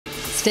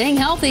Staying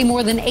healthy,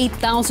 more than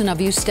 8,000 of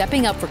you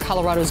stepping up for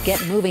Colorado's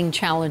Get Moving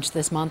Challenge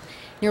this month.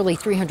 Nearly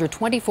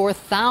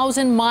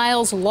 324,000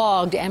 miles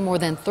logged and more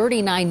than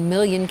 39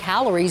 million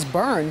calories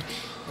burned,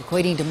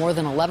 equating to more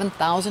than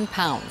 11,000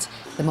 pounds.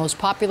 The most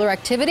popular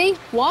activity,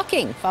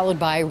 walking, followed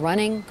by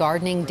running,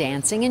 gardening,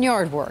 dancing, and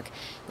yard work.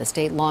 The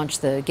state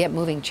launched the Get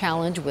Moving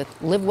Challenge with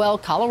Live Well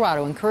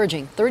Colorado,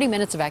 encouraging 30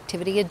 minutes of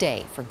activity a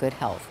day for good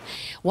health.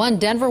 One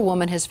Denver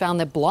woman has found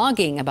that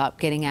blogging about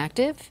getting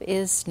active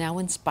is now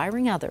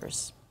inspiring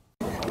others.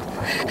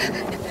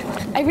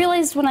 I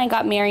realized when I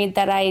got married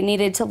that I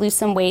needed to lose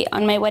some weight.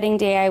 On my wedding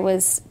day, I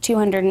was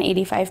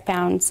 285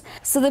 pounds.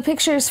 So the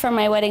pictures from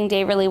my wedding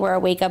day really were a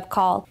wake-up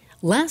call.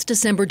 Last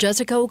December,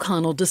 Jessica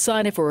O'Connell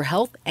decided for her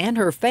health and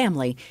her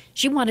family,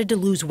 she wanted to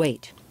lose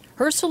weight.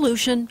 Her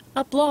solution,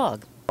 a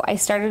blog. I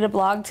started a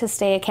blog to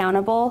stay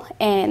accountable,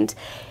 and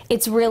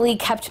it's really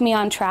kept me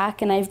on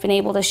track, and I've been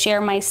able to share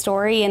my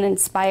story and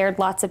inspired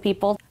lots of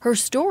people. Her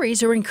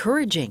stories are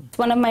encouraging.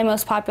 One of my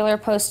most popular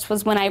posts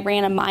was when I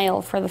ran a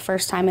mile for the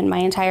first time in my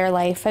entire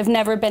life. I've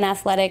never been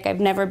athletic, I've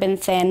never been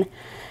thin,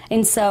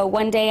 and so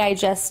one day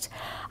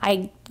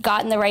I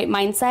got in the right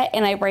mindset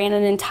and I ran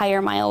an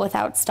entire mile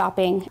without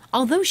stopping.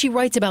 Although she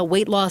writes about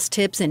weight loss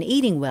tips and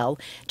eating well,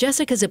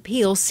 Jessica's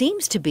appeal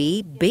seems to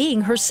be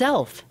being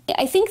herself.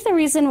 I think the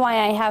reason why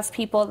I have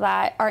people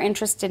that are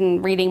interested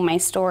in reading my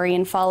story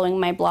and following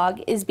my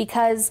blog is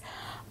because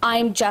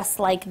I'm just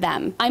like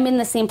them. I'm in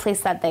the same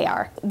place that they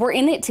are. We're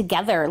in it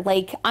together.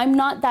 Like, I'm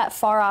not that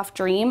far off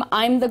dream.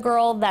 I'm the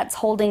girl that's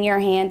holding your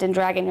hand and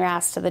dragging your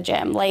ass to the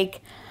gym.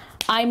 Like,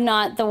 I'm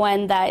not the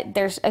one that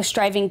they're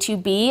striving to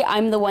be.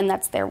 I'm the one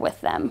that's there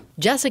with them.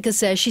 Jessica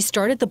says she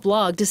started the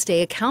blog to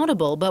stay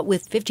accountable, but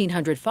with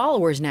 1,500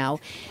 followers now,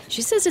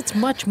 she says it's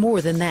much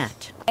more than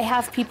that. I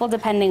have people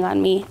depending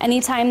on me.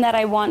 Anytime that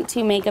I want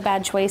to make a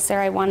bad choice or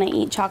I want to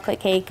eat chocolate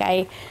cake,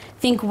 I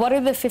think, what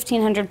are the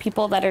 1,500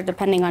 people that are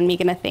depending on me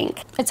going to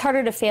think? It's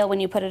harder to fail when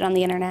you put it on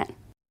the internet.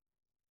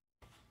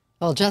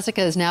 Well,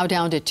 Jessica is now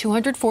down to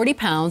 240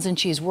 pounds, and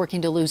she's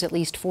working to lose at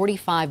least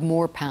 45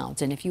 more pounds.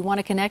 And if you want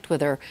to connect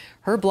with her,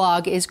 her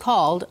blog is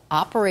called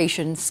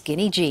Operation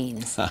Skinny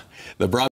Jeans.